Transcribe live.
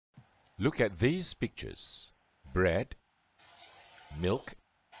Look at these pictures. Bread, milk,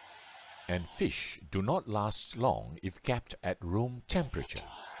 and fish do not last long if kept at room temperature.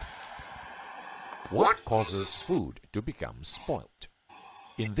 What causes food to become spoilt?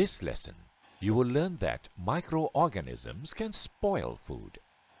 In this lesson, you will learn that microorganisms can spoil food.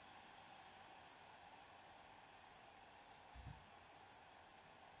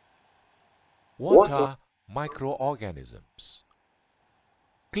 What are microorganisms?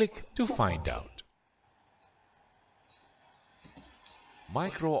 Click to find out.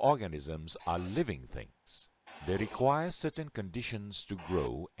 Microorganisms are living things. They require certain conditions to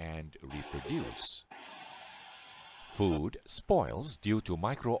grow and reproduce. Food spoils due to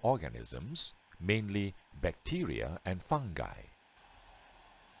microorganisms, mainly bacteria and fungi.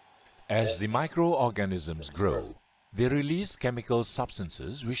 As the microorganisms grow, they release chemical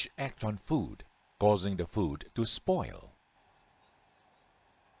substances which act on food, causing the food to spoil.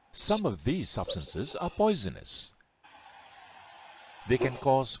 Some of these substances are poisonous. They can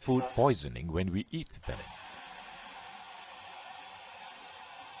cause food poisoning when we eat them.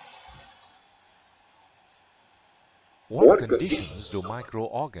 What conditions do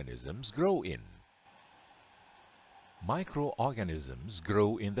microorganisms grow in? Microorganisms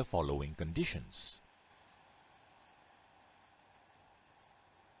grow in the following conditions.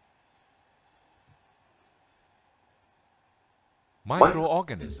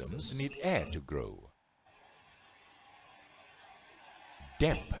 Microorganisms need air to grow.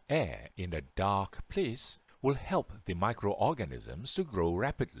 Damp air in a dark place will help the microorganisms to grow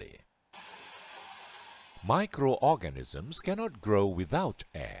rapidly. Microorganisms cannot grow without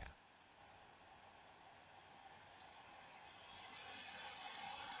air.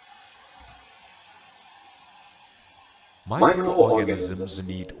 Microorganisms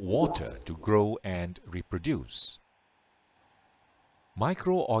need water to grow and reproduce.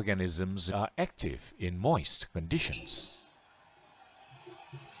 Microorganisms are active in moist conditions.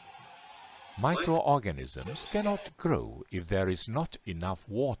 Microorganisms cannot grow if there is not enough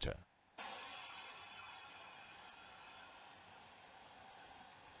water.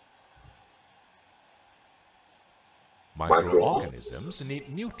 Microorganisms need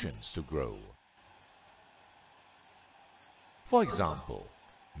nutrients to grow. For example,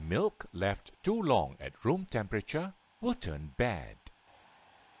 milk left too long at room temperature will turn bad.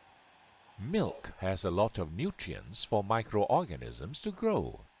 Milk has a lot of nutrients for microorganisms to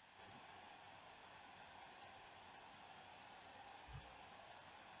grow.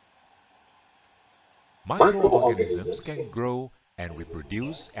 Microorganisms can grow and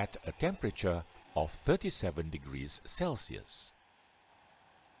reproduce at a temperature of 37 degrees Celsius.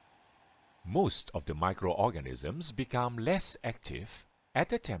 Most of the microorganisms become less active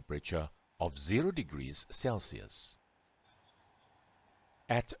at a temperature of 0 degrees Celsius.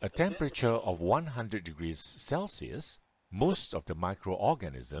 At a temperature of 100 degrees Celsius, most of the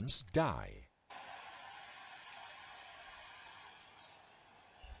microorganisms die.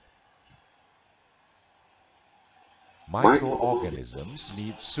 Microorganisms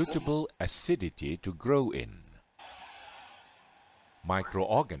need suitable acidity to grow in.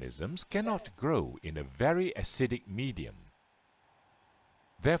 Microorganisms cannot grow in a very acidic medium.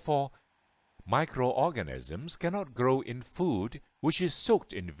 Therefore, microorganisms cannot grow in food which is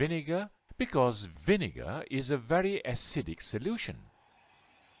soaked in vinegar because vinegar is a very acidic solution.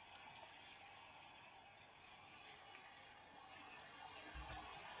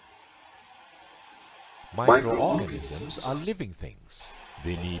 Microorganisms are living things.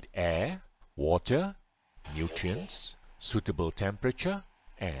 They need air, water, nutrients, suitable temperature,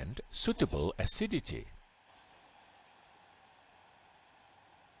 and suitable acidity.